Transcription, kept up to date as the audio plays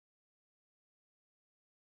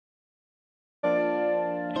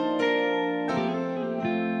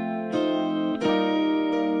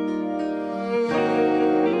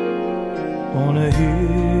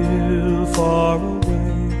hill far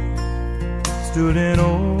away stood an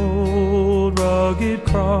old rugged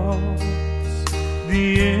cross, the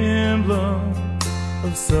emblem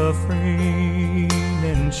of suffering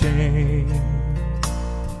and shame.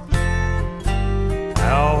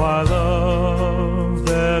 How I love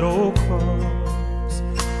that old cross,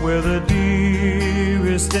 where the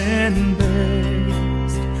dearest and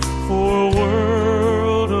best for a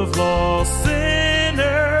world of lost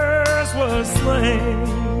sinners was slain.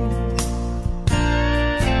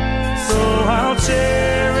 So I'll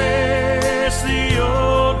cherish the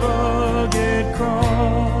old rugged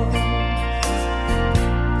cross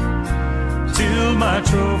till my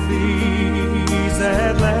trophies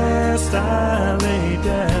at last I lay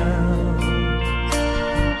down.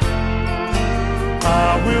 I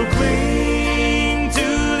will cling to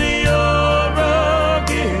the old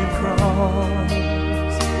rugged cross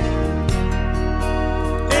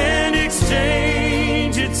and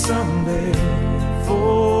exchange it someday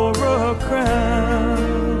for a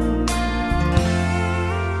crown.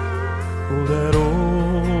 Oh, that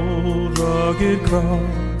old rugged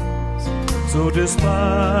cross, so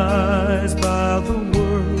despised by the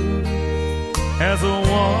world, has a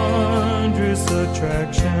wondrous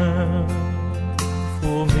attraction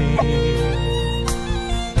for me.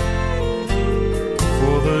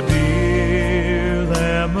 For the dear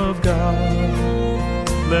Lamb of God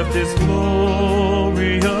left His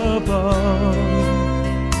glory above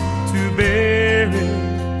to bear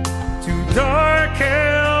it to dark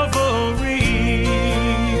Calvary.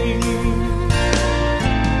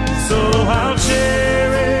 So I'll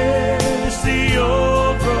cherish the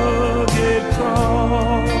old rugged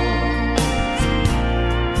cross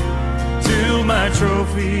till my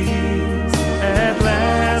trophies at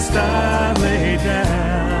last I lay down.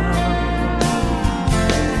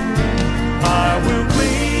 I will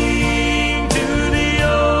cling to the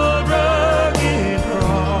old rugged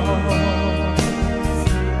cross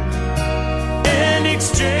and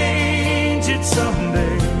exchange it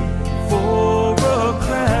someday for a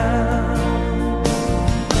crown.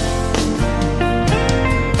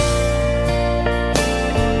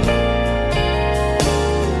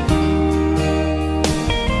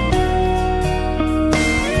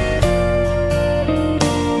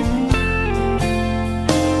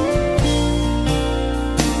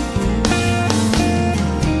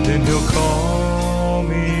 Then He'll call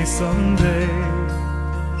me someday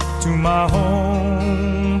to my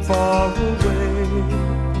home far away,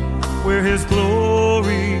 where His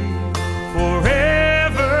glory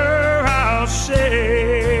forever I'll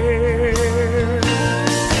share.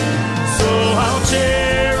 So I'll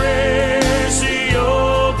cherish the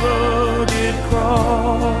old rugged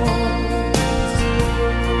cross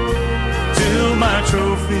till my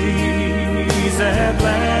trophies at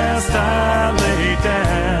last I lay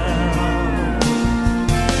down.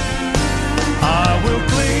 I will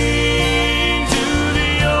cling to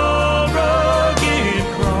the old rugged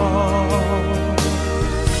cross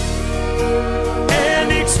and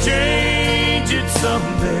exchange it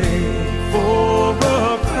someday for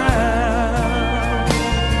a crown.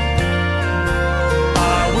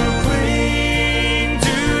 I will cling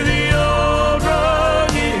to the old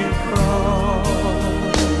rugged cross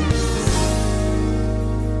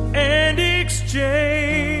and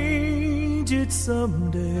exchange it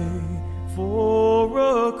someday for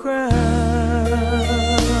a crown.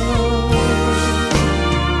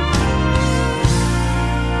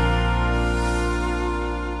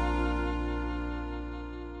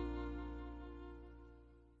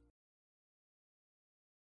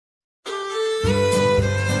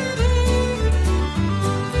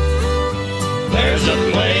 There's a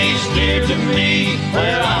place dear to me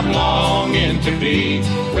where I'm longing to be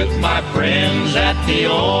with my friends at the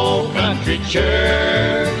old country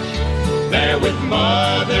church. There with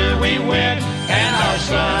Mother we went and our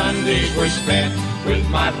Sundays were spent with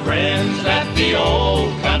my friends at the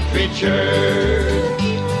old country church.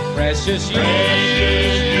 Precious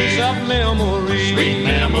years of memory, Sweet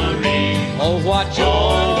memory, oh what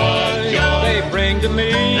joy, they bring to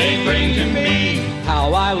me. They bring to me.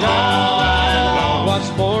 How I long once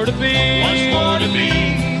more to be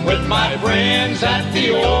with my friends at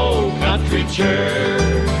the old country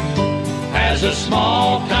church. As a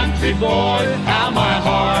small country boy, how my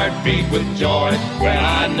heart beat with joy when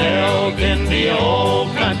I knelt in the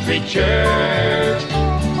old country church.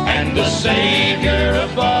 And the Savior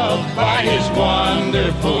above, by His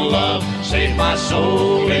wonderful love, saved my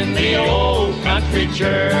soul in the old country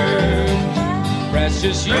church.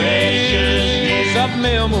 Precious years of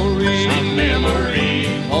memory, memory,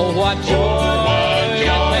 oh what joy,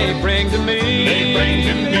 they bring to me. They bring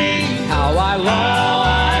to me. How How I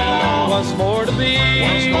long once more to be,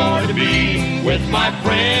 once more to be with my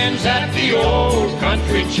friends at the old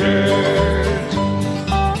country church.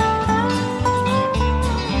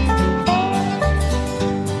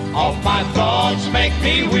 All my thoughts make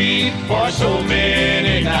me weep, for so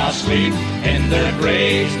many now sleep in their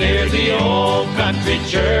graves near the old country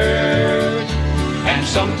church. And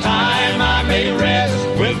sometime I may rest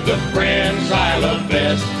with the friends I love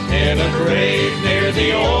best in a grave near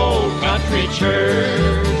the old country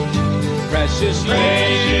church. precious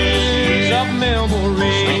years of memory.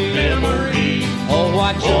 Oh,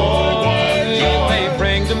 what joy they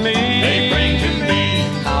bring to me.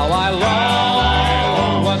 How I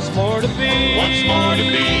long once more to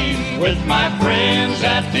be with my friends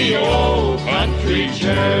at the old country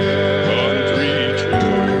church.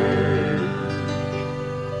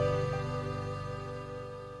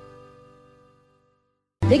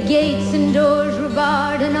 The gates and doors were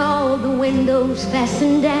barred and all the windows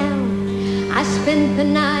fastened down. I spent the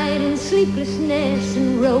night in sleeplessness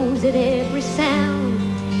and rose at every sound.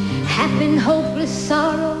 Half in hopeless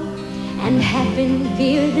sorrow and half in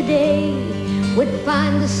fear the day would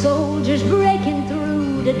find the soldiers breaking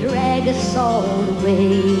through to drag us all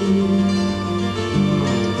away.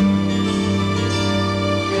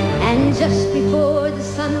 And just before the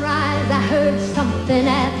sunrise I heard something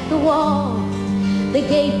at the wall. The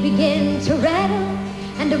gate began to rattle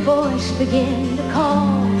and a voice began to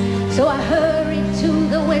call. So I hurried to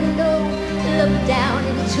the window, looked down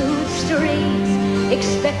into the streets,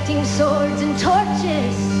 expecting swords and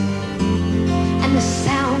torches and the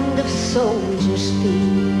sound of soldiers'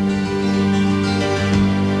 feet.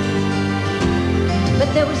 But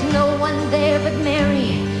there was no one there but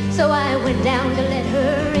Mary, so I went down to let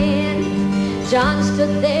her in. John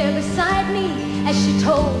stood there beside me as she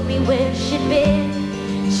told me where she'd been.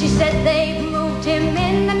 She said they've moved him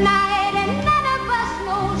in the night and none of us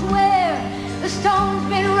knows where. The stone's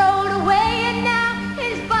been rolled away and now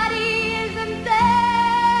his body isn't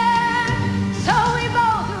there. So we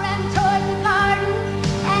both ran toward the garden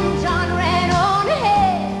and John ran on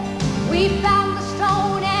ahead. We found the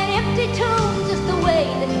stone and empty tomb just the way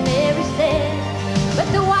that Mary said. But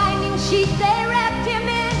the winding sheet they wrapped him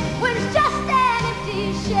in was just an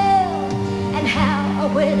empty shell. And how or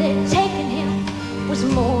where they'd taken him was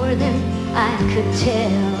more than I could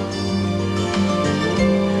tell.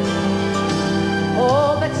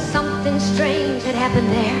 Oh, but something strange had happened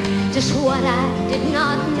there, just what I did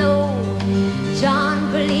not know. John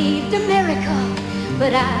believed a miracle,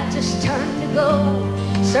 but I just turned to go.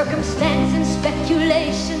 Circumstance and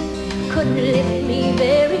speculation couldn't lift me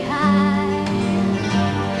very high,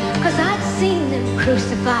 'cause I'd seen them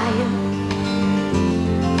crucify him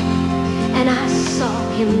and I saw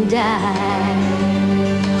him die.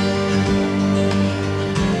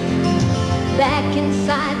 Back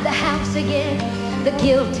inside the house again, the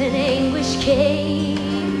guilt and anguish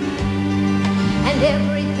came, and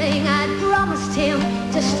everything I'd promised him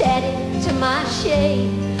just added to my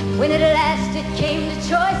shame. When at last it came to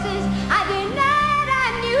choices, I denied I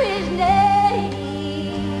knew his name.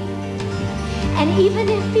 And even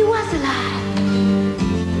if he was alive,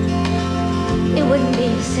 it wouldn't be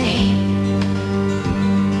the same.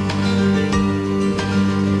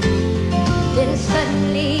 Then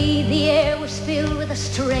suddenly the air was filled with a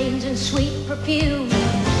strange and sweet perfume.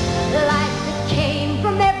 The light that came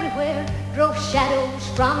from everywhere drove shadows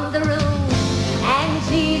from the room. And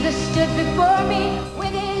Jesus stood before me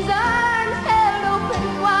with his arms held open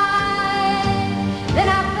wide. Then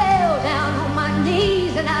I fell down on my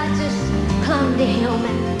knees and I just clung to him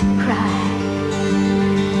and cried.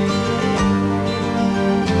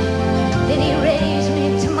 Then he raised me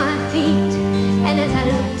to my feet, and as I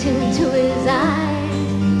looked into his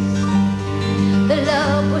eyes, the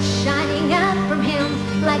love was shining out from him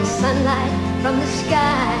like sunlight from the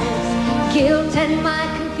skies. Guilt and my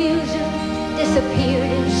confusion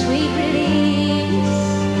disappeared in sweet release,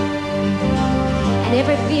 and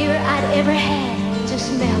every fear I'd ever had just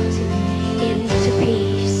melted into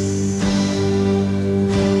peace.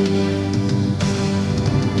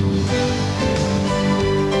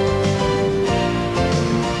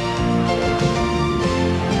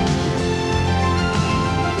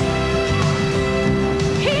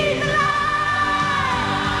 He's alive!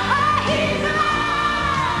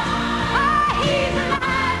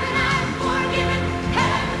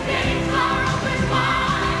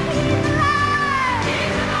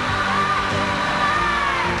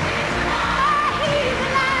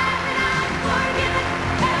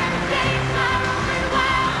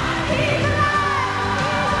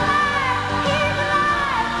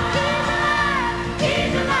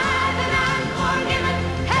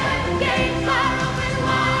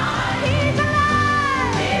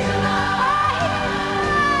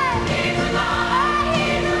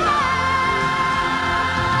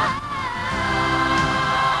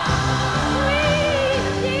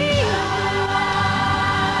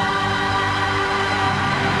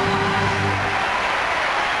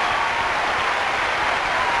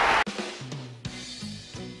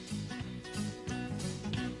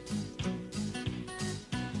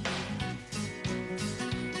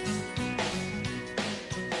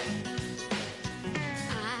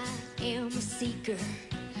 a seeker,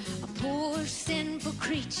 a poor sinful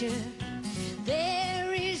creature.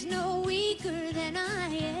 There is no weaker than I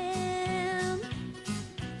am.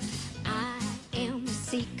 I am a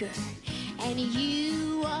seeker, and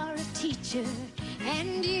you are a teacher,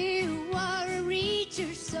 and you are a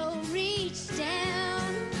reacher, so reach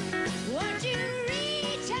down. Won't you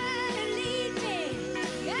reach out and lead me,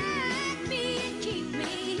 guide me and keep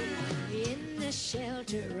me in the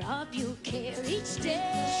shelter of your care each day.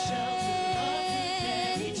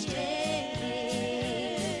 Each day.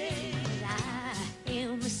 I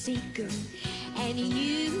am a seeker, and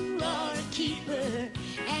you are a keeper,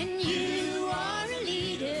 and you are a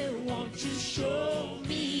leader. Won't you show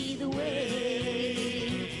me the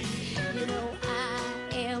way? You know I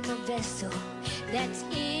am a vessel that's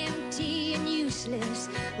empty and useless.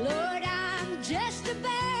 Lord, I'm just a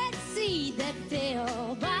bad seed that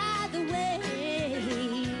fell by the way.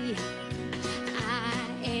 I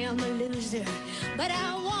am a loser, but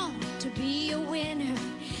I want to be a winner,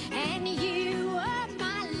 and you are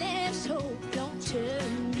my last hope. Don't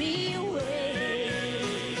turn me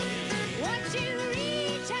away. Won't you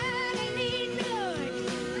reach out and lead me, Lord?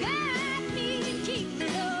 Guide me and keep me,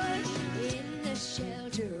 Lord, in the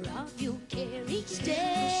shelter of your care each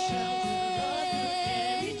day.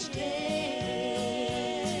 Each day.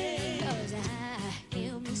 'Cause I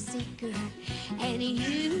am a seeker, and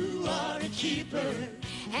you are a keeper,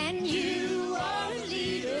 and you are a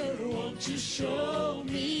leader. Won't you show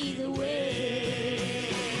me the way?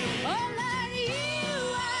 Oh Lord, you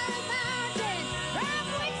are a mountain from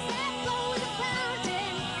which that flows a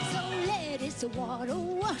fountain. So let its water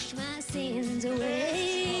wash my sins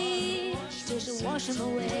away. Just wash them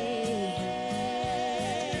away.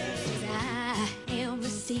 'Cause I am a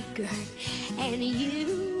seeker, and you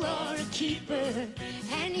are a keeper,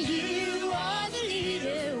 and you are the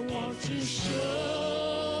leader. Won't you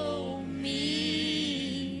show me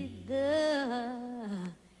the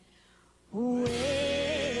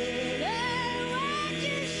way? Won't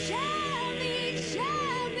you show me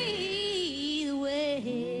the way?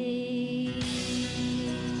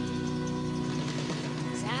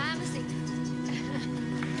 'Cause I'm a seeker.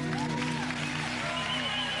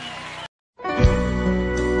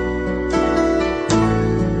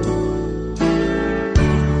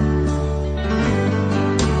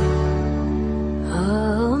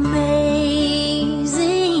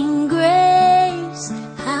 Amazing grace,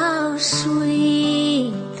 how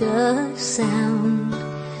sweet the sound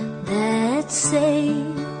that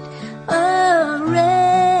saved a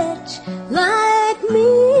wretch like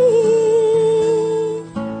me.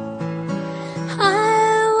 I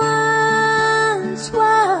once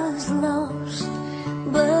was lost,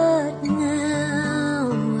 but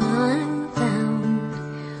now I'm found.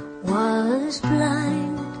 Was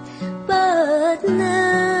blind, but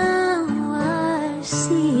now I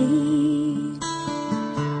see.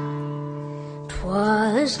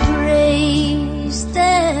 'Twas grace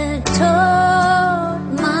that taught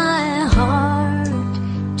my heart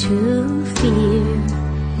to fear,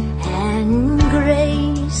 and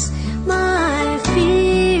grace my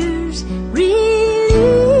fears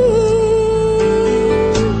relieved.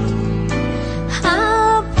 How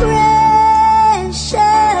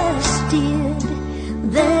precious did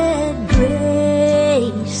that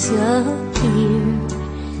grace appear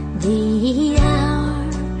the hour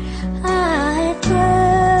I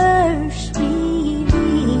first believed.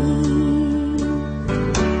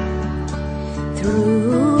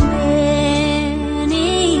 Through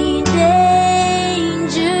many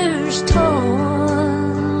dangers,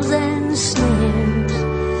 toils, and snares,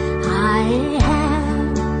 I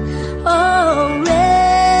have already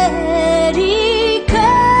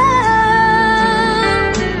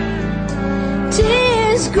come.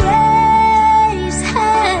 'Tis grace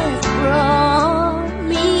hath brought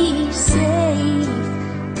me safe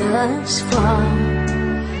thus far,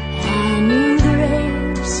 and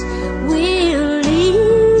grace will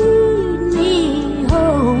lead me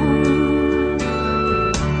home.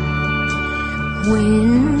 When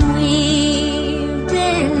we've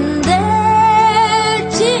been there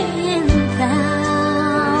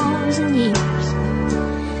 10,000 years,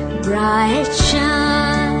 bright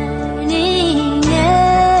shining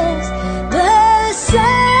as the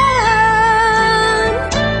sun,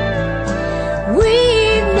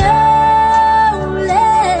 we've no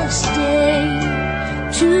less day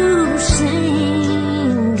to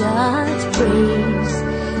sing God's praise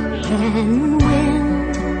than when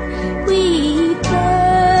we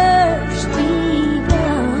first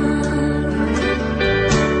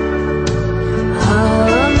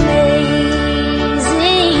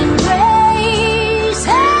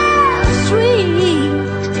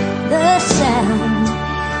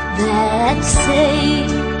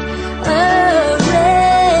save a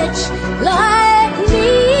wretch like me.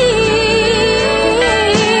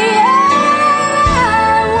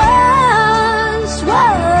 I once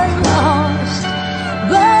was lost,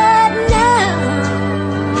 but now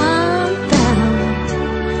I'm found.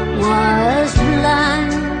 Was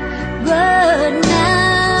blind, but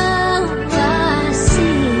now I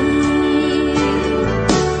see.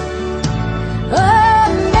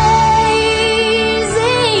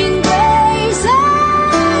 Amazing grace,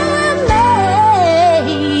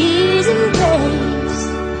 amazing grace,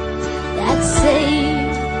 that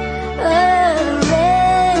saved a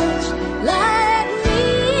wretch like me.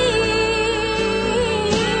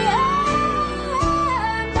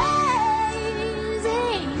 Amazing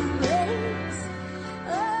grace,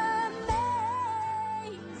 amazing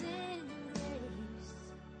grace.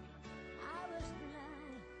 I was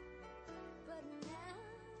blind, but now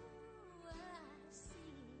I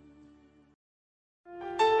see.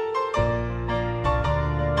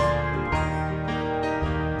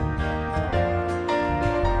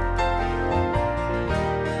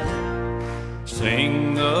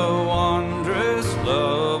 Sing the wondrous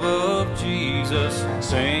love of Jesus,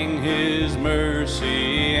 sing His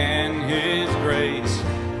mercy and His grace.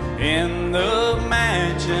 In the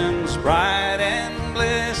mansions bright and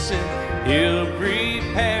blessed, He'll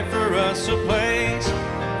prepare for us a place.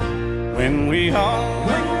 When we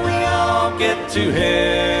all get to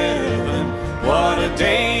heaven, what a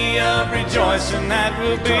day of rejoicing that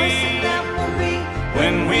will be.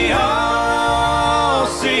 When we all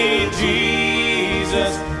see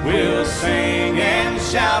Jesus, we'll sing and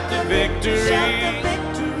shout the victory.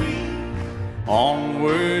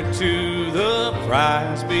 Onward to the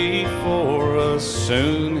prize before us,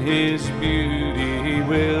 soon His beauty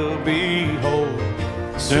will behold.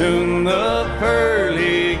 Soon the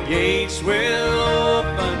pearly gates will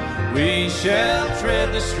open, we shall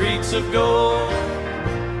tread the streets of gold.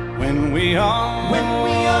 When we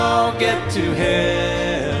all get to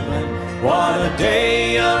heaven, what a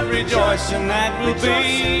day of rejoicing that will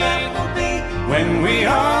be. When we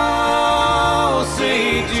all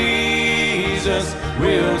see Jesus,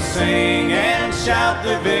 we'll sing and shout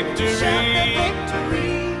the victory.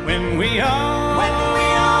 When we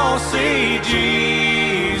all see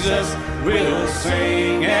Jesus, we'll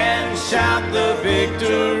sing and shout the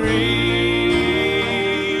victory.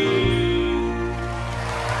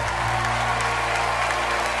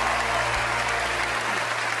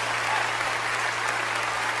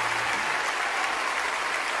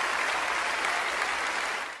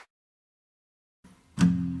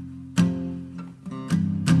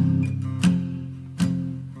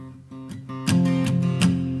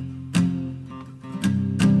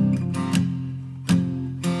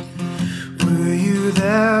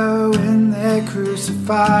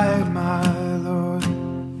 Crucified my Lord.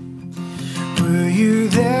 Were you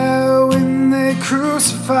there when they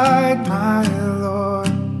crucified my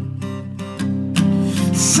Lord?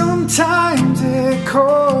 Sometimes it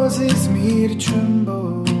causes me to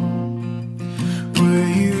tremble. Were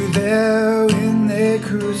you there when they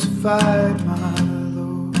crucified my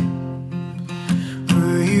Lord?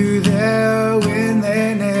 Were you there when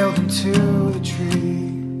they nailed him to the tree?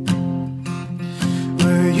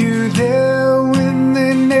 Were you there when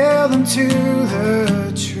they nailed him to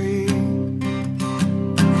the tree?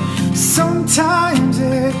 Sometimes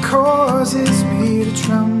it causes me to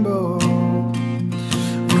tremble.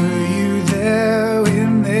 Were you there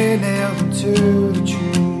when they nailed him to the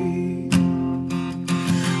tree?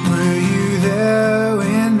 Were you there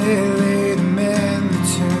when they laid him in the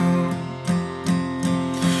tomb?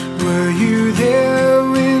 Were you there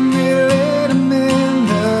when they laid him in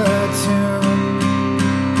the tomb?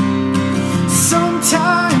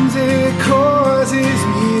 Sometimes it causes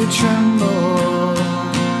me to tremble.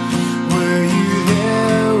 Were you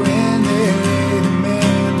there when they laid him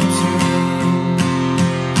in the tomb?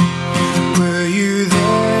 Were you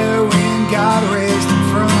there when God raised him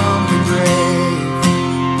from the grave?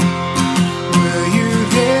 Were you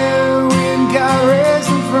there when God raised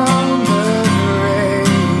him from the grave?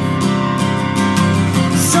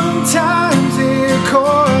 Sometimes it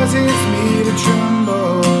causes me to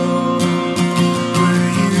tremble.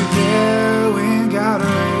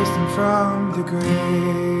 From the grave.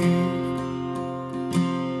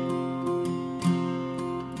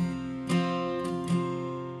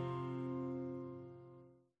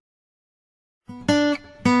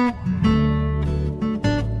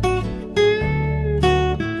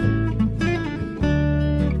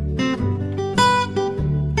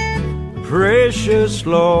 Precious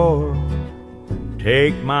Lord,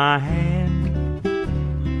 take my hand,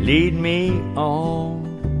 lead me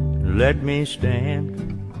on, let me stand.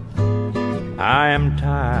 I am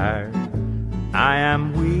tired, I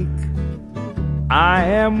am weak, I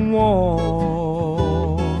am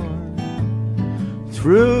worn.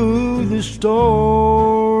 Through the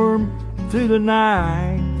storm, through the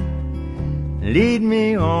night, lead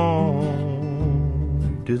me on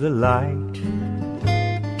to the light.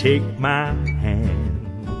 Take my hand,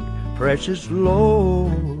 precious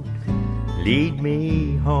Lord, lead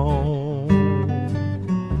me home.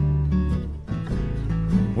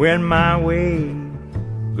 When my way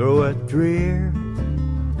groweth drear,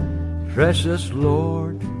 precious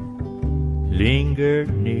Lord, linger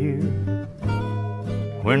near.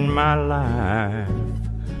 When my life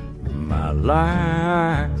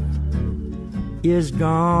is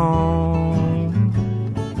gone,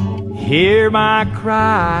 hear my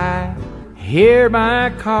cry, hear my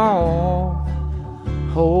call,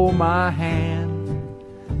 hold my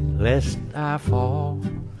hand lest I fall.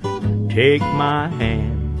 Take my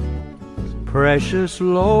hand, precious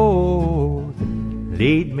Lord,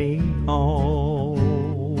 lead me home.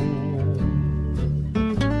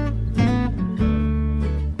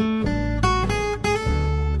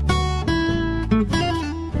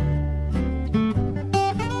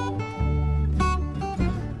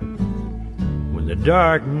 When the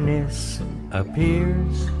darkness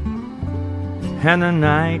appears and the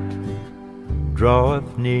night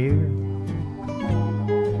draweth near,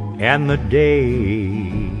 and the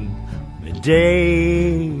day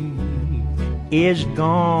is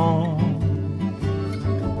gone,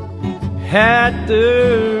 at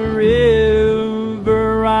the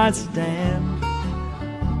river I stand.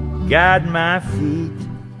 Guide my feet,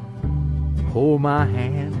 hold my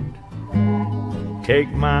hand,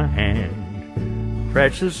 take my hand,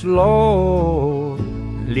 precious Lord,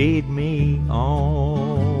 lead me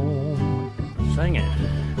on. Sing it.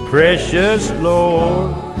 Precious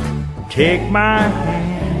Lord, take my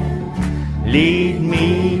hand, lead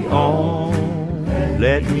me on,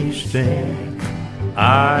 let me stand.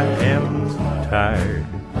 I am tired,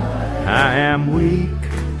 I am weak,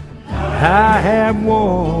 I am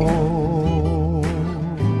worn.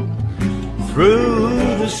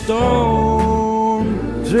 Through the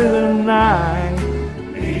storm, through the night,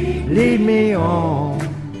 lead me on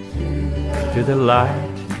to the light.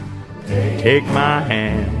 Take my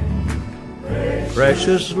hand,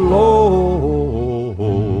 precious Lord,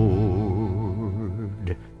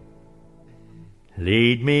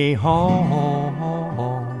 lead me home.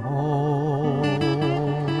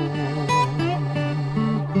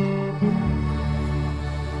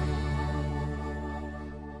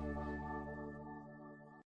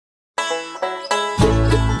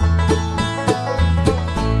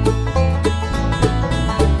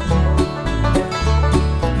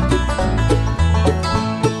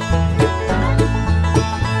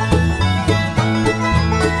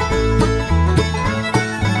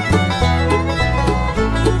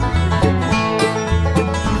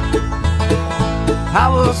 I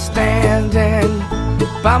was standing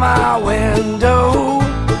by my window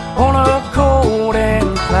on a cold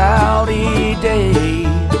and cloudy day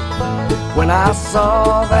when I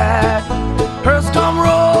saw that hearse come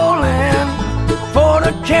rolling for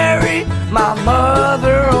to carry my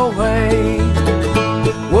mother away.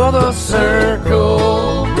 Will the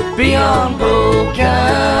circle be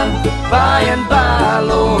unbroken by and by,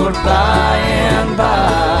 Lord, by and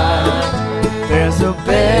by? There's a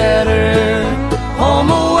better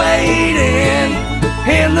home awaiting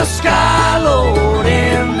in the sky, Lord,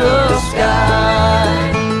 in the sky.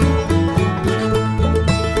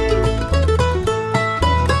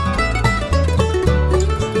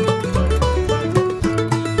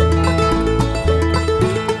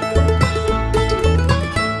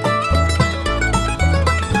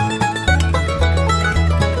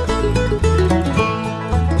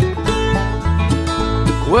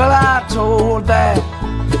 Well, I told that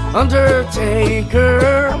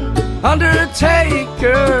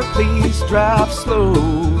Undertaker, please drive slow,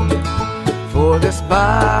 for this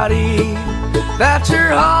body that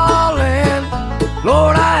you're hauling,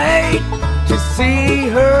 Lord, I hate to see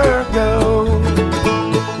her go.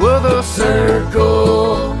 Will the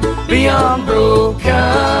circle be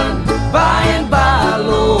unbroken by and by,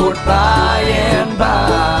 Lord, by and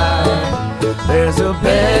by? There's a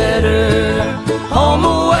better home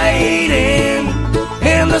awaiting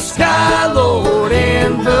in the sky, Lord,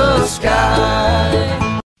 in the sky.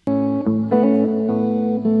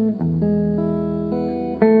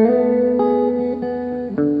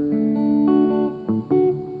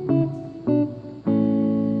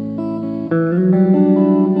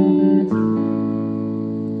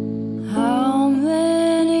 How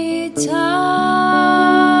many times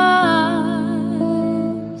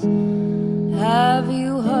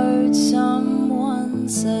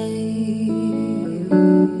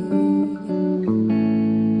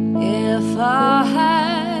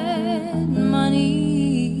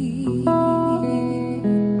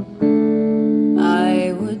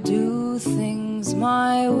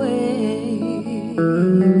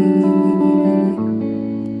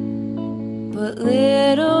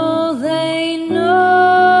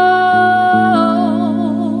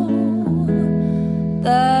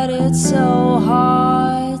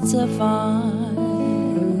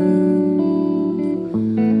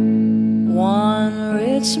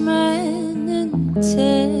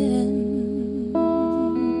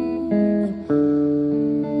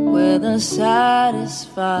with a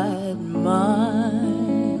satisfied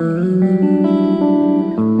mind.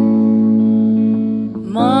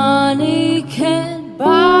 Money can't buy,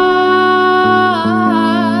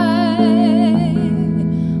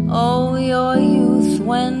 oh, your youth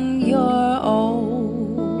when you're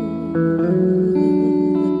old,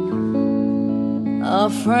 a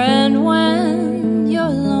friend when you're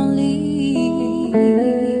lonely,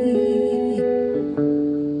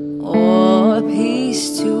 or a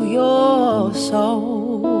peace to your soul.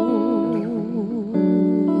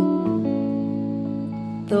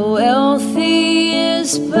 The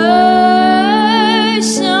wealthiest person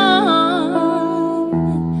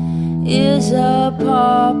is a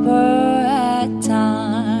pauper at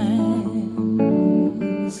times,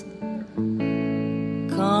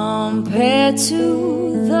 compared to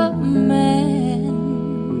the man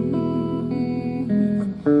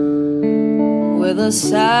with a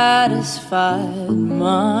satisfied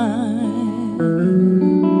mind.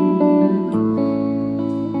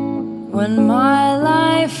 When my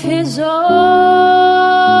life is over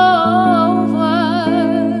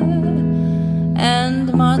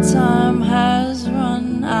and my time has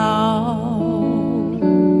run out,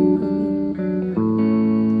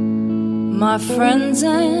 my friends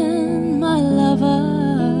and my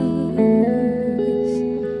lovers,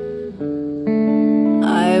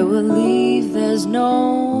 I will leave, there's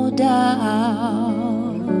no doubt.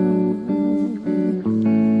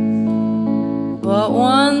 But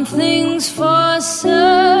one thing's for certain,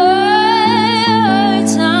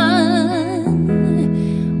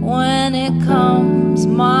 when it comes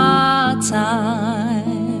my time,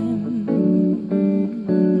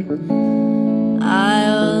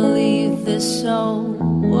 I'll leave this old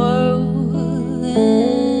world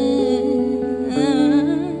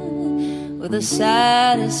with a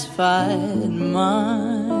satisfied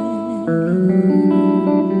mind.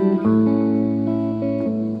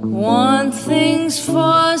 One thing's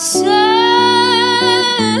for certain,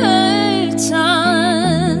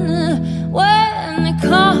 when it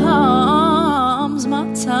comes my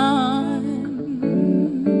time,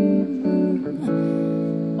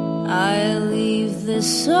 I leave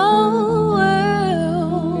this old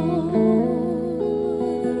world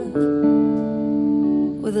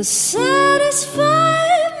with a satisfied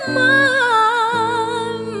mind.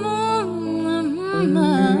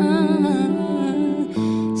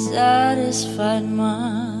 Satisfied mind.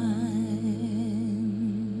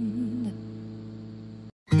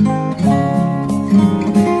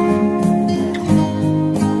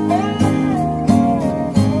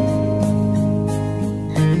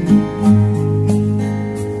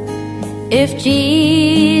 If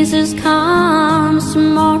Jesus comes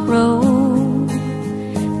tomorrow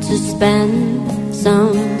to spend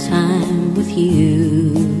some time with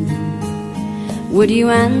you, would you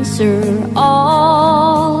answer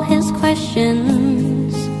all his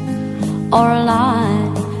questions, or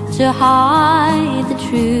lie to hide the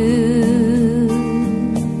truth?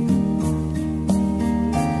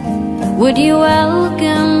 Would you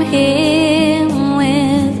welcome him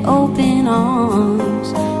with open arms,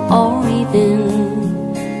 or even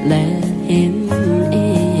let him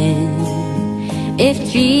in? If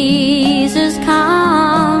Jesus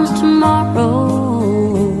comes tomorrow,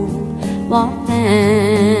 what then?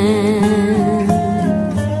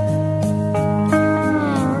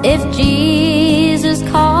 If Jesus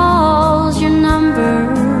calls your number,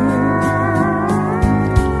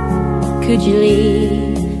 could you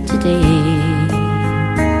leave today?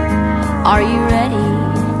 Are you ready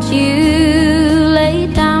to lay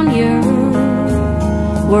down your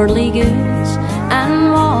worldly goods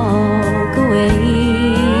and walk away?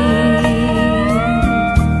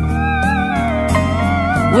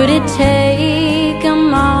 Would it take a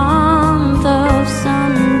month of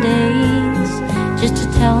Sundays just to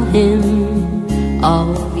tell him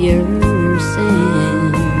of your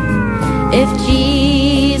sin? If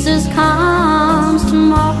Jesus comes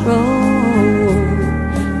tomorrow,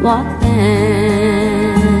 what then?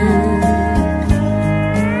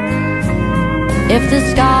 If the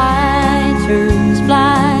sky turns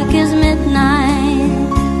black as midnight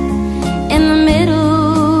in the middle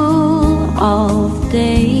of the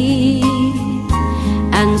day,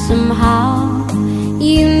 and somehow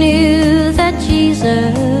you knew that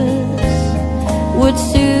Jesus would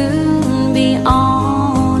soon be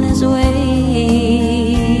on his way,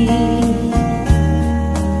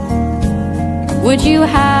 would you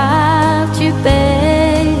have to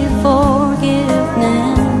beg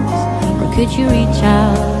forgiveness, or could you reach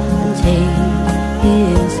out and take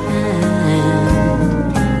his hand?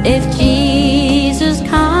 If Jesus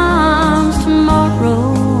comes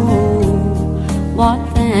tomorrow, what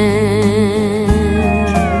then?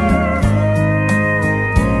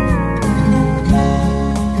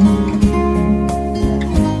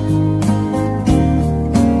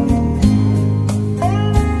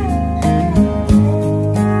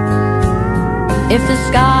 If the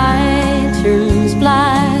sky turns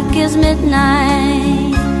black as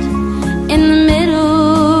midnight in the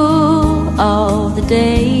middle of the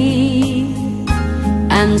day,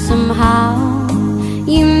 and somehow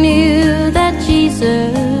you knew that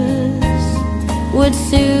Jesus would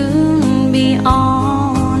soon be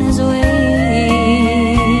on his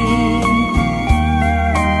way,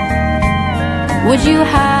 would you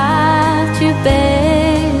have to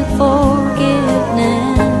beg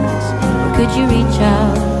forgiveness, or could you reach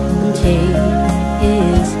out and take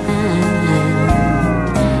his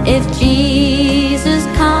hand? If Jesus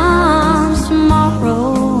comes tomorrow,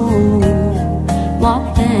 what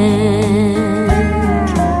then?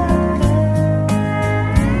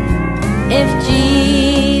 If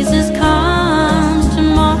Jesus comes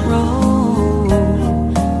tomorrow,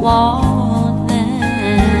 what then?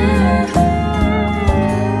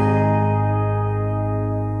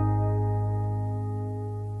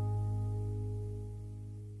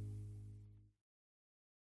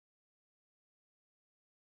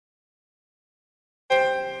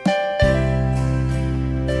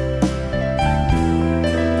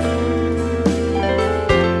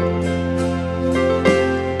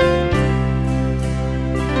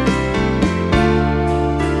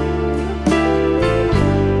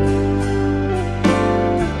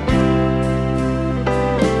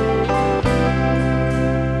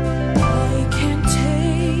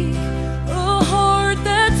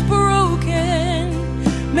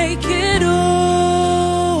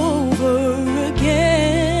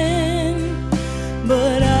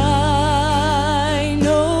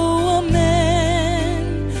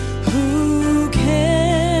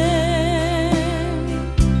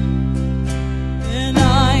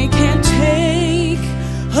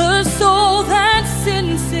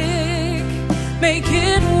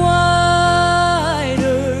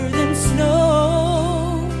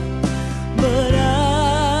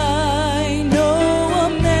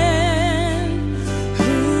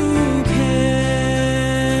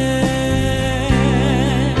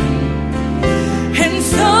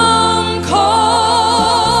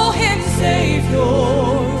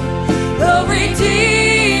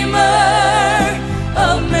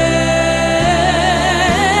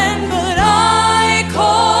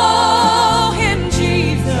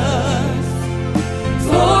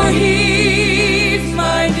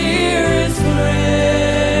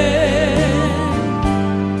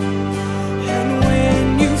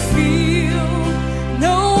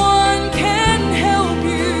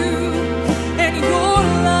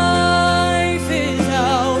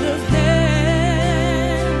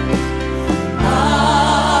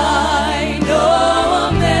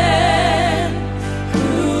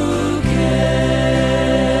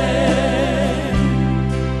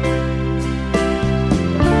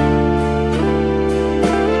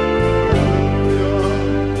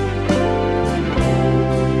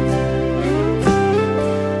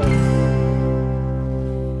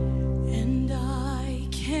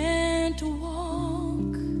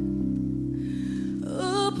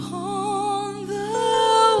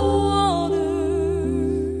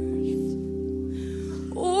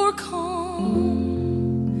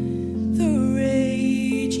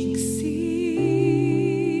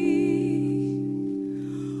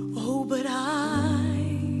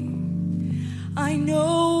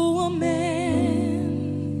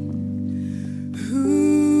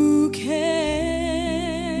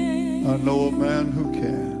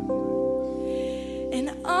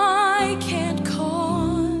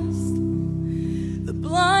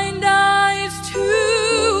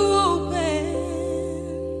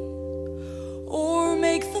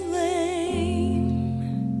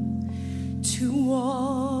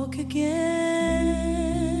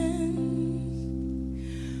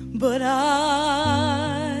 But I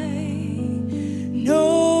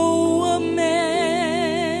know a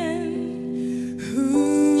man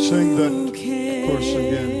who sing that can. chorus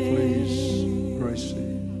again, please, Gracie.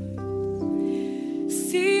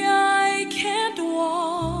 See, I can't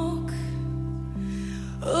walk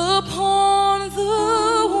upon the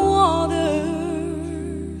waters.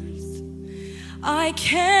 I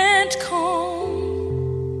can't calm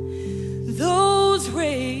those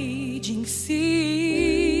raging seas.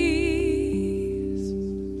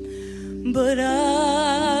 But I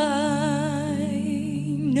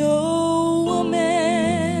know a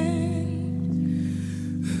man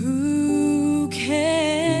who can,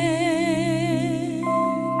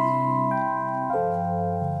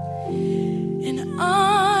 and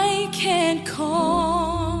I can't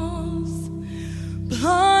cause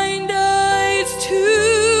blind eyes to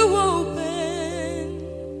open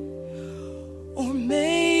or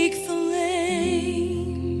make the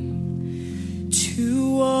lame to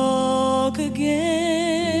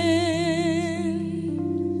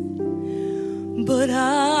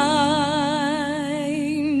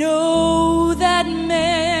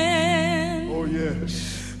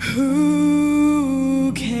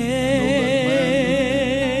Who can?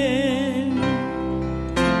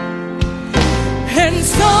 And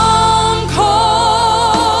some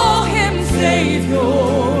call him Savior,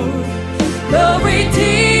 the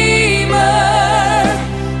Redeemer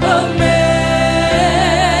of man.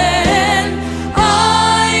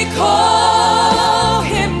 I call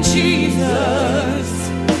him Jesus,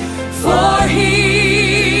 for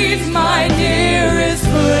he's my dearest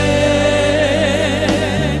friend.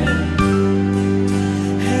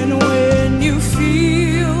 And when you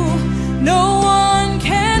feel no one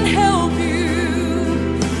can help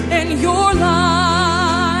you and your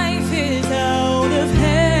life is out of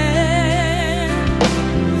hand,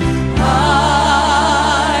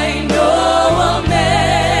 I know a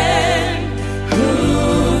man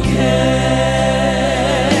who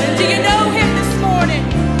can. Do you know him this morning?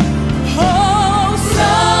 Oh,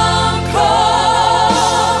 some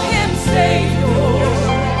call him Savior,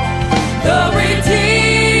 the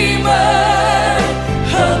Redeemer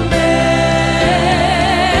of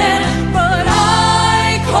man. But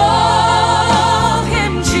I call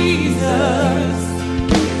him Jesus,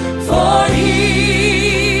 for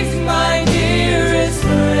he's my dearest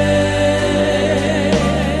friend.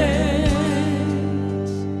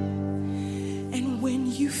 And when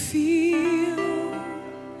you feel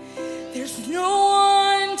there's no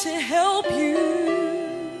one to help you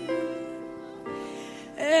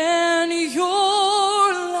and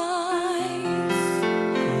your life,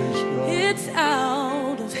 it's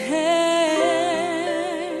out of hand,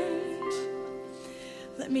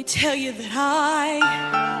 let me tell you that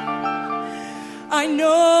I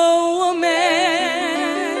know a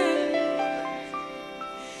man.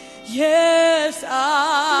 Yes,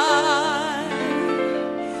 I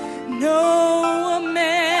know a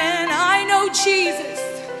man. I know Jesus.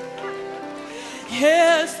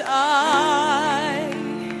 Yes, I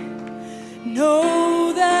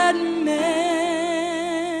know that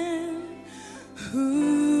man who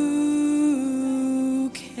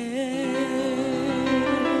can.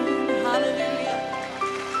 Hallelujah.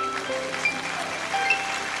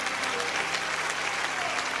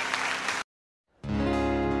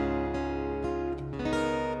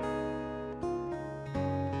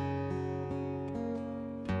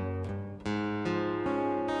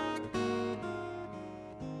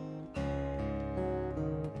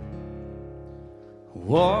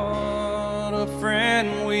 What a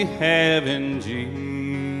friend we have in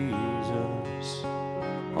Jesus,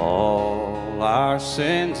 all our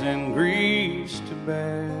sins and griefs to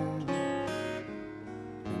bear.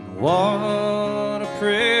 And what a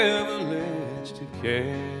privilege to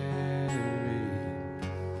carry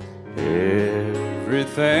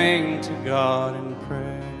everything to God in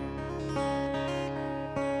prayer.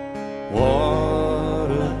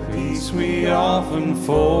 What a peace we often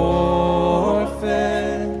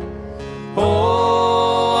forfeit.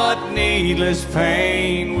 Oh, what needless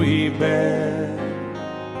pain we bear.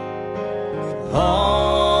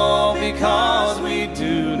 All because we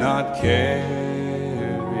do not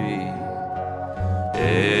carry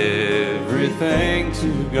everything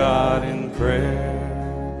to God in prayer.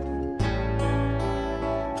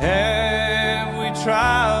 Have we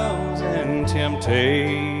trials and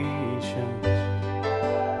temptations?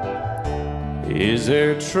 Is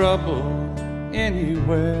there trouble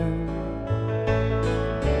anywhere?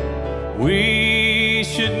 We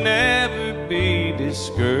should never be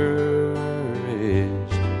discouraged.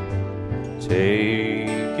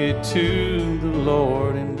 Take it to the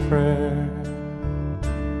Lord in prayer.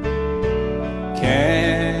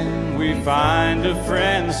 Can we find a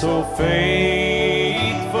friend so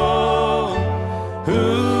faithful,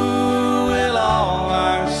 who will all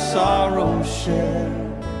our sorrows share?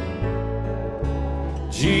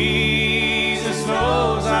 Jesus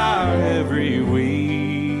knows our every weakness.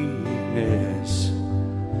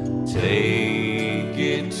 Take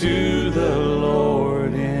it to the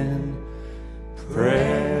Lord in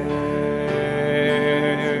prayer.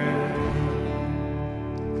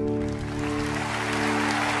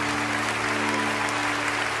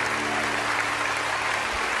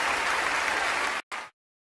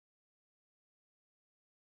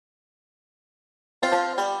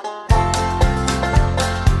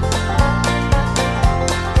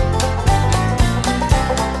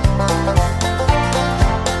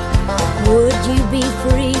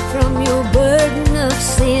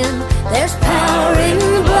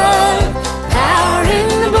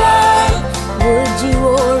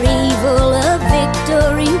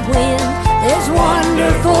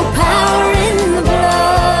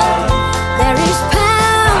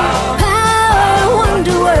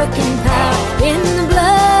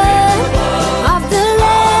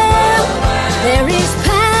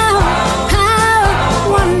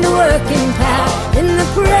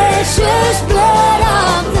 precious blood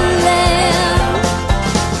of the Lamb.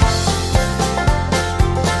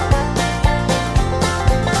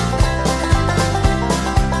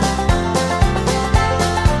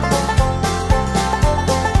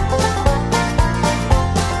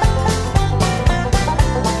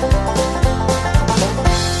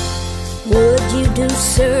 Would you do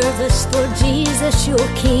service for Jesus your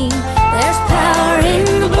King? There's power in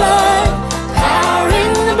the blood, power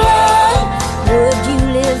in the blood. Would you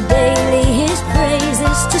live daily His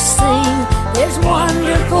praises to sing? There's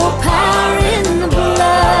wonderful power in the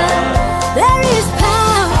blood. There is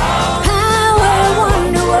power, power,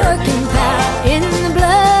 wonder-working power in the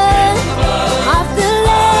blood of the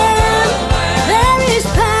Lamb. There is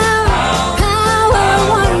power, power,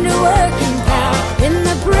 wonder-working power in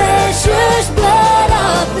the precious blood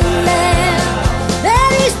of the Lamb.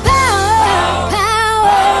 There is power,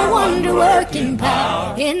 power, wonder-working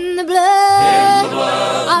power in the blood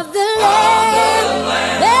of the Lamb.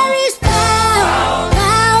 There is power,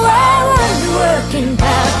 power, wonder-working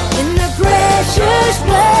power in the precious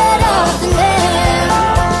blood of the Lamb.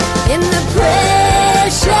 In the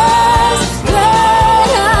precious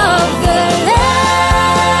blood of the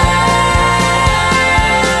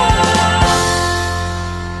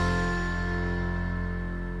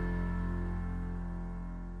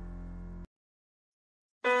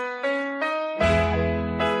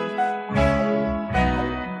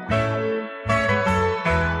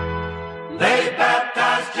They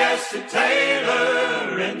baptized Jesse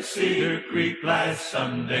Taylor in Cedar Creek last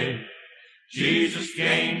Sunday. Jesus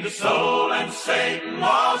gained a soul and Satan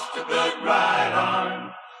lost a good right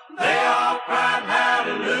arm. They all cried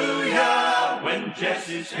hallelujah when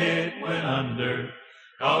Jesse's head went under,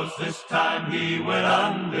 'cause this time he went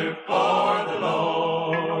under for the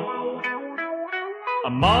Lord.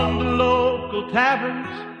 Among the local taverns,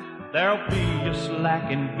 there'll be a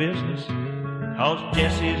slack in business, 'cause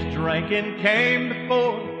Jesse's drinking came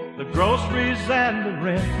before the groceries and the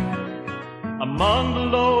rent. Among the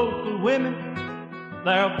local women,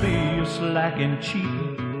 there'll be a slack in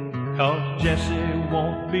cheating, 'cause Jesse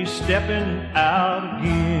won't be stepping out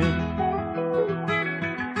again.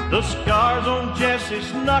 The scars on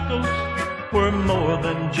Jesse's knuckles were more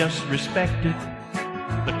than just respected.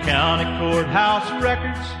 The county courthouse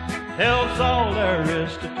records tells all there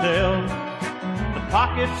is to tell. The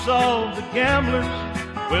pockets of the gamblers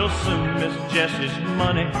will soon miss Jesse's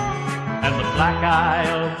money, and the black eye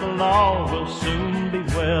of the law will soon be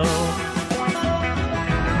well.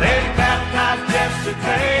 They baptized Jesse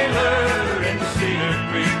Taylor in Cedar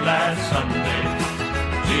Creek last Sunday.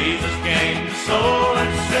 Jesus gained a soul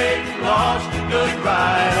and Satan lost a good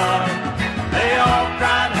right arm. They all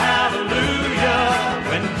cried hallelujah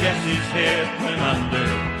when Jesse's head went under,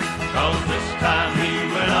 'cause this time he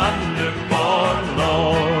went under for the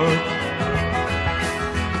Lord.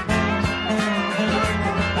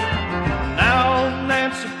 Now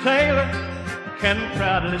Nancy Taylor can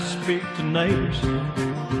proudly speak to neighbors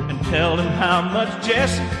and tell them how much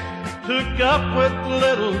Jesse took up with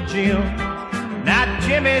little Jim. Now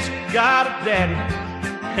Jimmy's got a daddy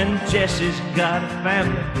and Jesse's got a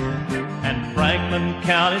family, and Franklin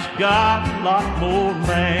County's got a lot more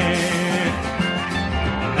land.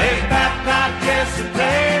 They baptized Jesse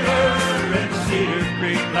Taylor in Cedar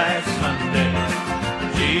Creek last Sunday.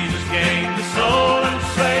 Jesus gained a soul and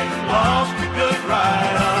Satan lost a good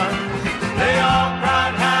right arm. They all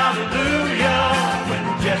cried hallelujah when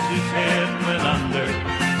Jesse's head went under,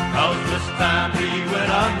 'cause this time he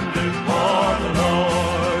went under for the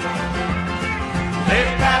Lord. They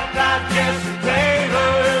baptized Jesse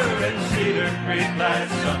Taylor in Cedar Creek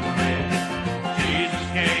last Sunday. Jesus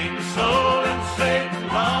gained a soul and Satan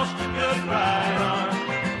lost a good right arm.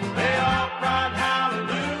 They all cried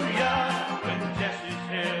hallelujah when Jesse's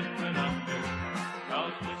head went under,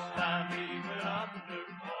 'cause this time he went under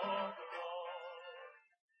for the Lord.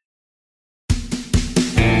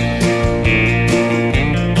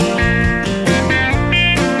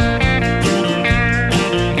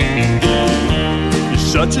 It's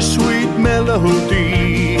such a sweet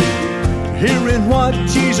melody, hearing what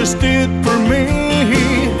Jesus did for me,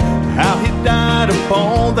 how He died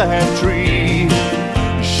upon that tree,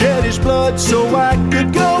 shed His blood so I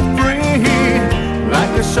could go free,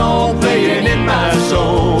 like a song playing in my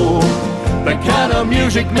soul. That kind of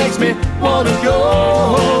music makes me want to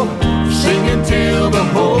go, singing till the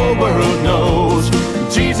whole world knows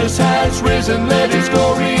Jesus has risen, let His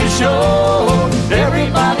glory show.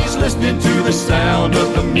 Everybody's listening to the sound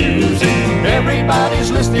of the music,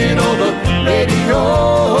 everybody's listening on the radio,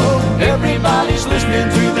 everybody's listening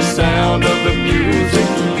to the sound of the music.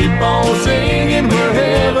 Keep on singing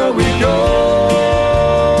wherever we go.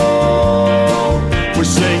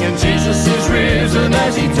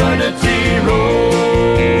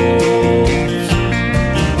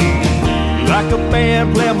 like a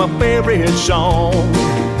band playing my favorite song.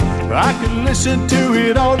 I could listen to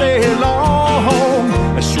it all day long.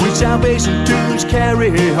 Sweet salvation tunes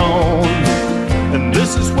carry on. And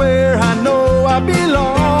this is where I know I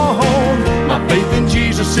belong. My faith in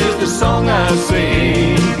Jesus is the song I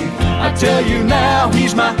sing. I tell you now,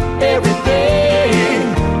 He's my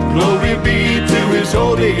everything. Glory be to His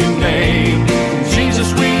holy name.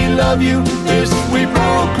 Jesus, we love you, this we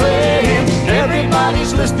proclaim.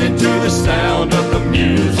 Everybody's listening to the sound of the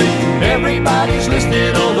music. Everybody's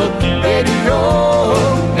listening on the radio.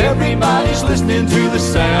 Everybody's listening to the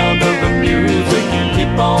sound of the music.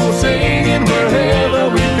 Keep on singing wherever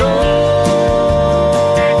we go.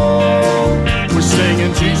 We're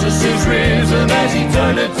singing Jesus is risen as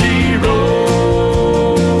eternity rolls.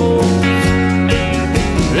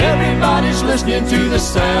 Everybody's listening to the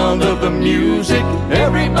sound of the music.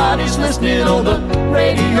 Everybody's listening on the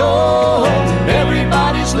radio.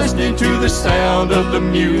 Everybody's listening to the sound of the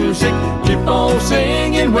music. Keep on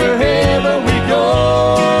singing wherever we go.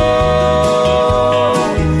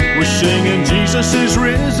 We're singing Jesus is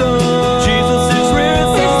risen. Jesus is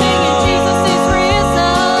risen.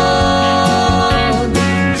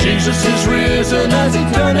 Jesus is risen as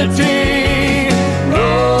eternity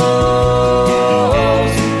rolls.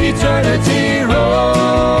 Eternity rolls.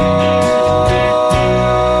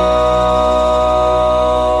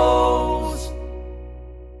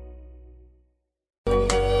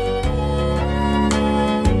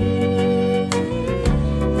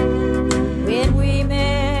 When we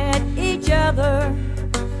met each other,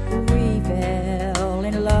 we fell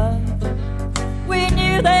in love. We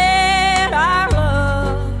knew that our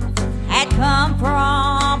love had come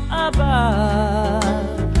from above.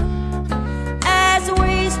 As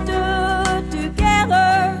we stood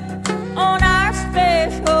together on our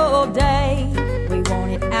special day, we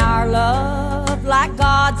wanted our love like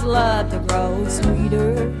God's love to grow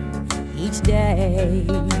sweeter each day.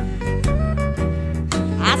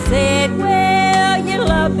 I said, will you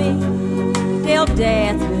love me till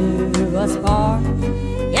death do us part?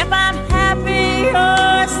 If I'm happy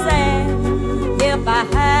or sad, if I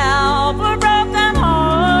have a broken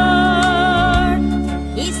heart.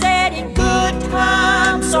 He said, in good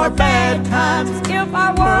times or bad times, if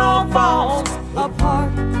our world falls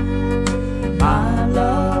apart, my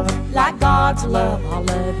love, like God's love, I'll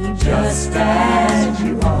love you just as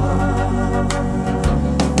you are.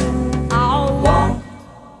 I'll walk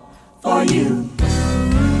for you.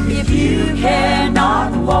 If you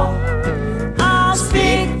cannot walk, I'll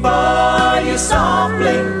speak for you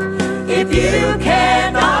softly. If you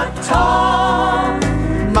cannot talk,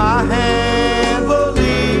 My hand will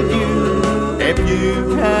lead you. If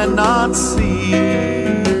you cannot see,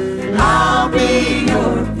 I'll be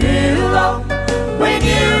your pillow when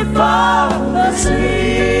you fall asleep.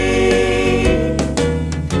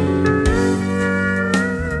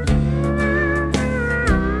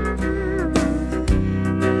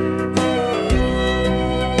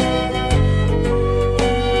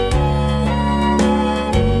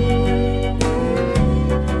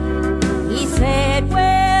 He said,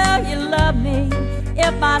 will you love me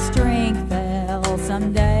if my strength fell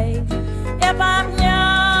someday? If I'm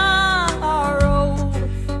young or old,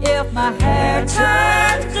 if my hair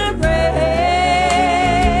turns to gray?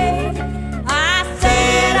 I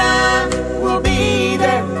said I will be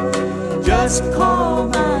there, just call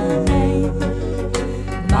my name.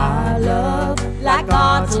 My love, like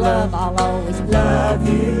God's love, I'll always love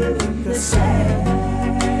you the same.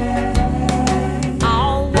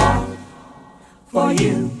 I'll walk for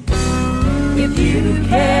you. If you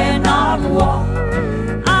cannot walk,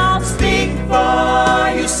 I'll speak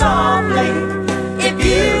for you softly. If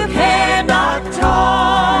you cannot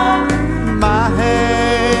talk, my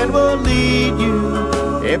hand will lead you.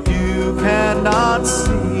 If you cannot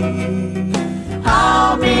see,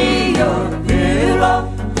 I'll be your pillow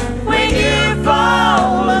when you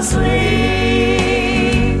fall asleep.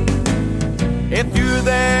 if you're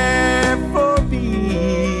there for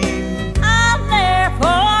me, I'm there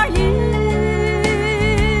for you.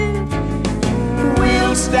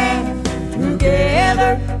 We'll stand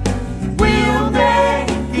together. We'll make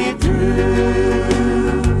it through.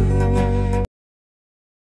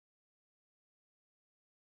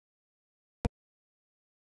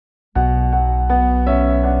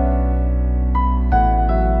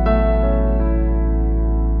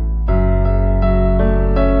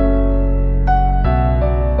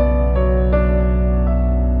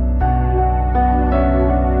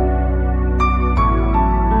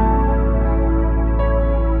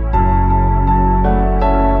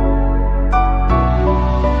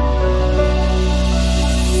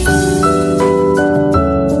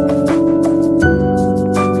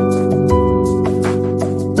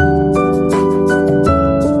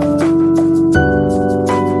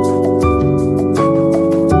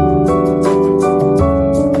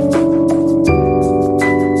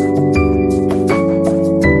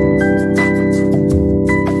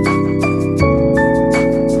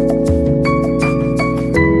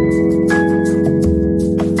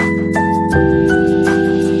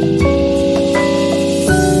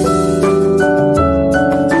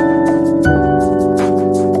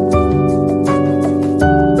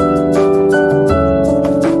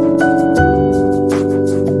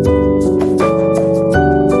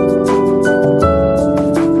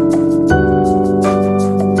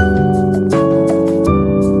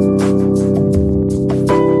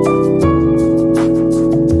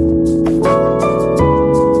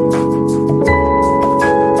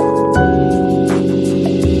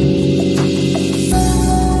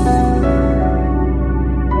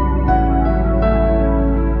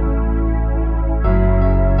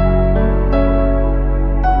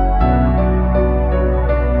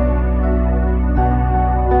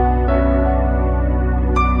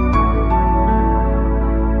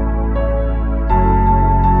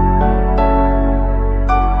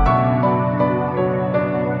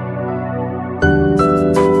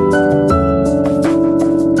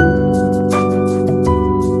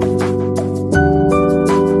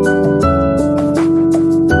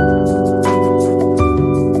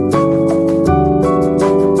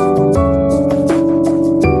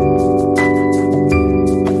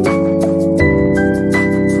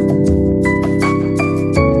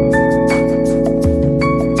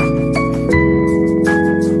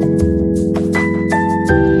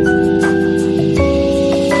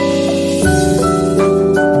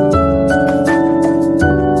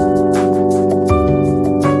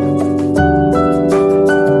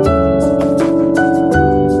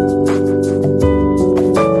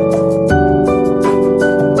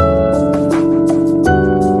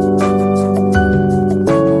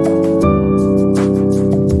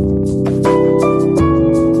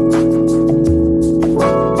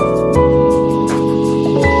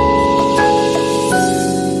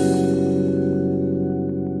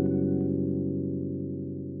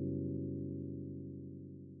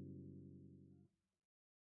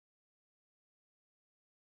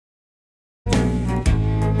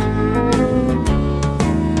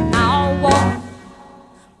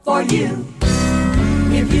 you.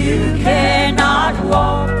 If you cannot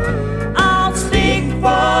walk, I'll speak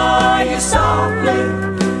for you softly.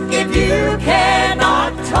 If you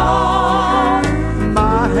cannot talk,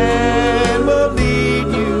 my hand will lead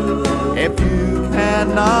you. If you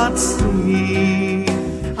cannot see,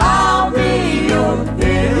 I'll be your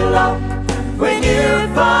pillow when you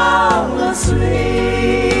fall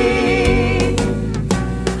asleep.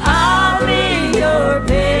 I'll be your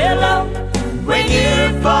pillow when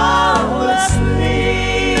you fall asleep.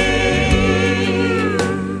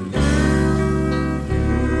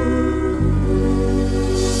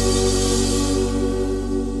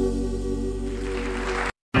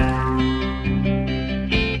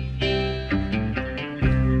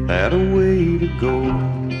 Had a way to go,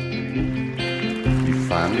 you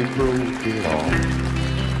finally broke it off.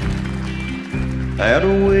 Had a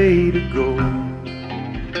way to go,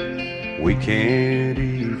 we can't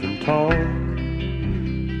even talk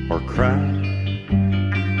or cry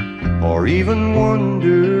or even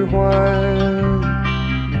wonder why.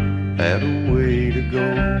 Had a way to go.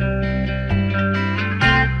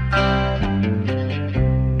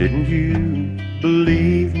 Didn't you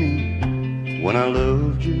believe me when I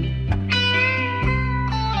loved you?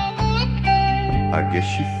 I guess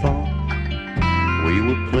you thought we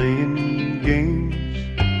were playing games.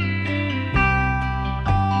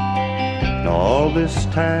 Now all this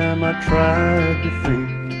time I tried to think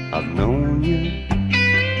I've known you.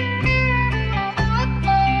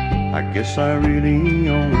 I guess I really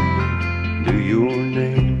only knew your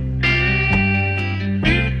name.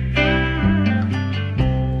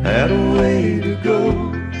 Had a way to go,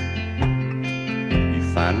 you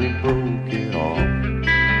finally broke it off.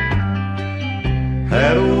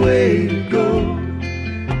 Had a way to go,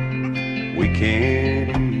 we can't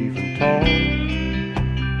even talk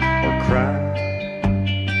or cry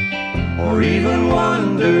or even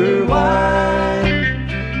wonder why.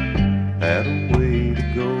 Had a way to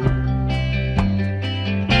go.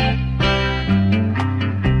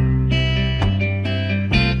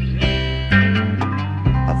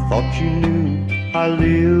 I thought you knew I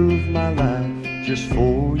lived my life just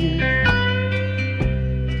for you.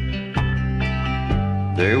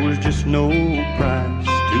 There was just no price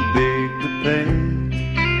too big to pay.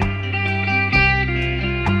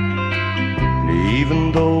 And even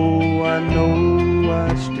though I know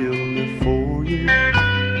I still live for you,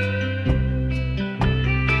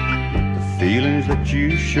 the feelings that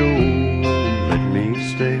you show won't let me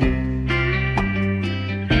stay.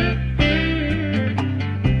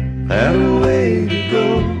 Had a way to go,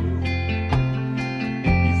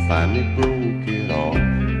 you finally broke it off.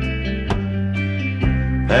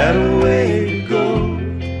 Had a way to go,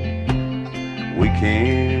 we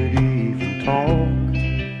can't even talk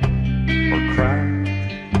or cry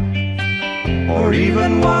or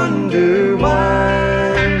even wonder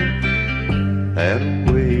why. Had a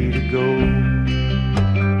way to go.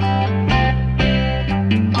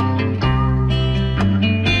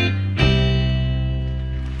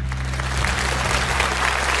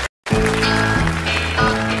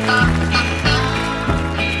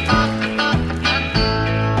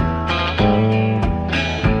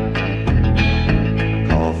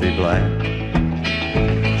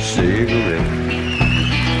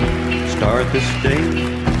 Start this day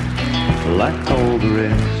like all the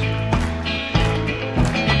rest.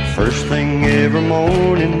 First thing every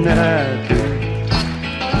morning that I do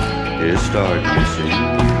is start missing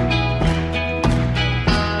you.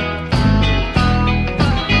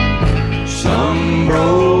 Some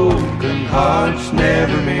broken hearts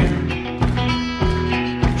never mend,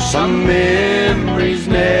 some memories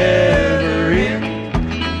never end,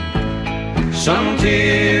 some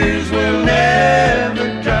tears will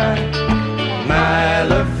never dry. My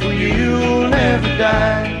love for you will never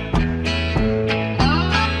die.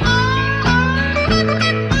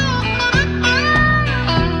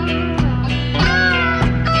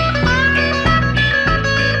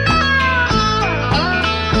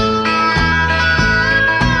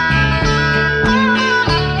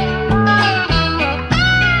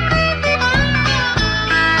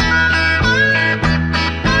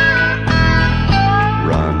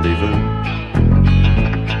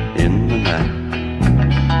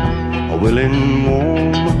 Willing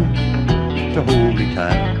woman to hold me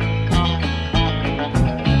tight,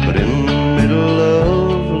 but in the middle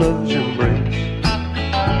of love's embrace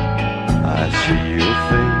I see your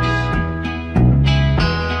face.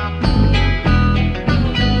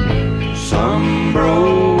 Some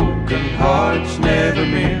broken hearts never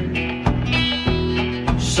mend,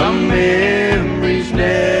 some memories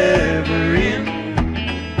never end,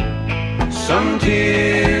 some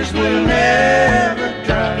tears will never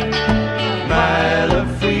dry.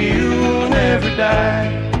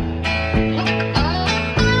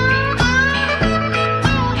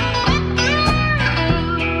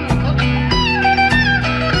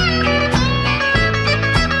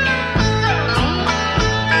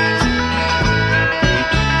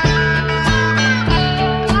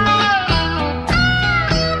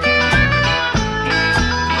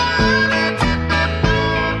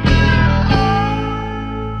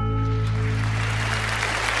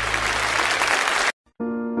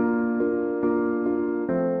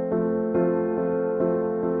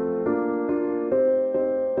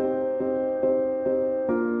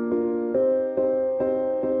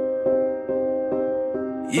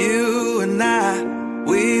 You and I,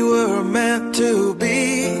 we were meant to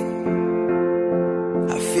be.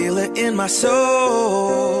 I feel it in my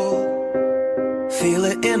soul. Feel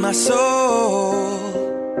it in my soul.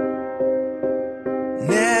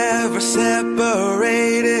 Never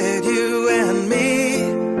separated, you and me.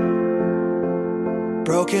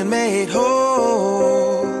 Broken made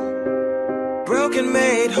whole. Broken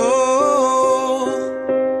made whole.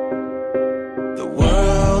 The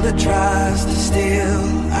world that tries to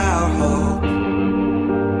steal our hope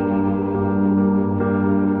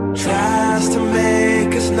tries to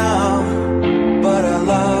make us numb, but our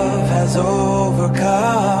love has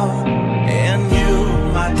overcome. And you,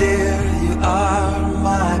 my dear, you are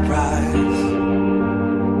my prize.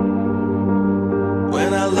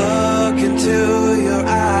 When I look into your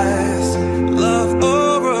eyes, love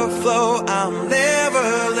overflow, I'm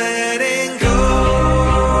never letting go.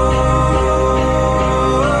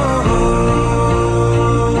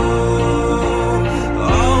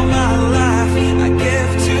 All my life I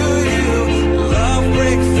give to you. Love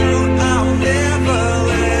breakthrough, I'm never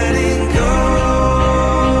letting go.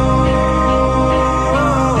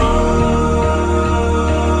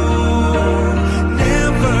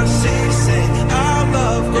 Never ceasing, our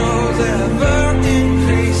love grows ever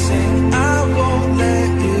increasing. I won't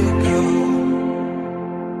let you go.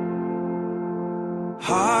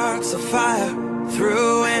 Hearts of fire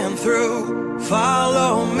through and through.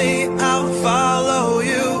 Follow me, I'll follow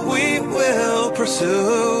you. We will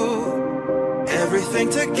pursue everything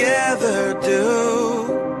together, do.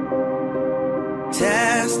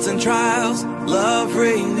 Tests and trials, love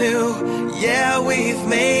renew. Yeah, we've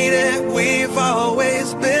made it. We've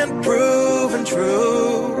always been proven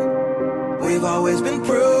true. We've always been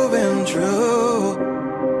proven true.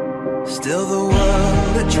 Still the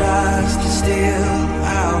world that tries to steal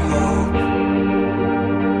our hope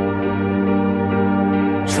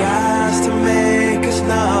tries to make us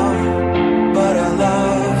numb, but our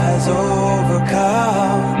love has overcome.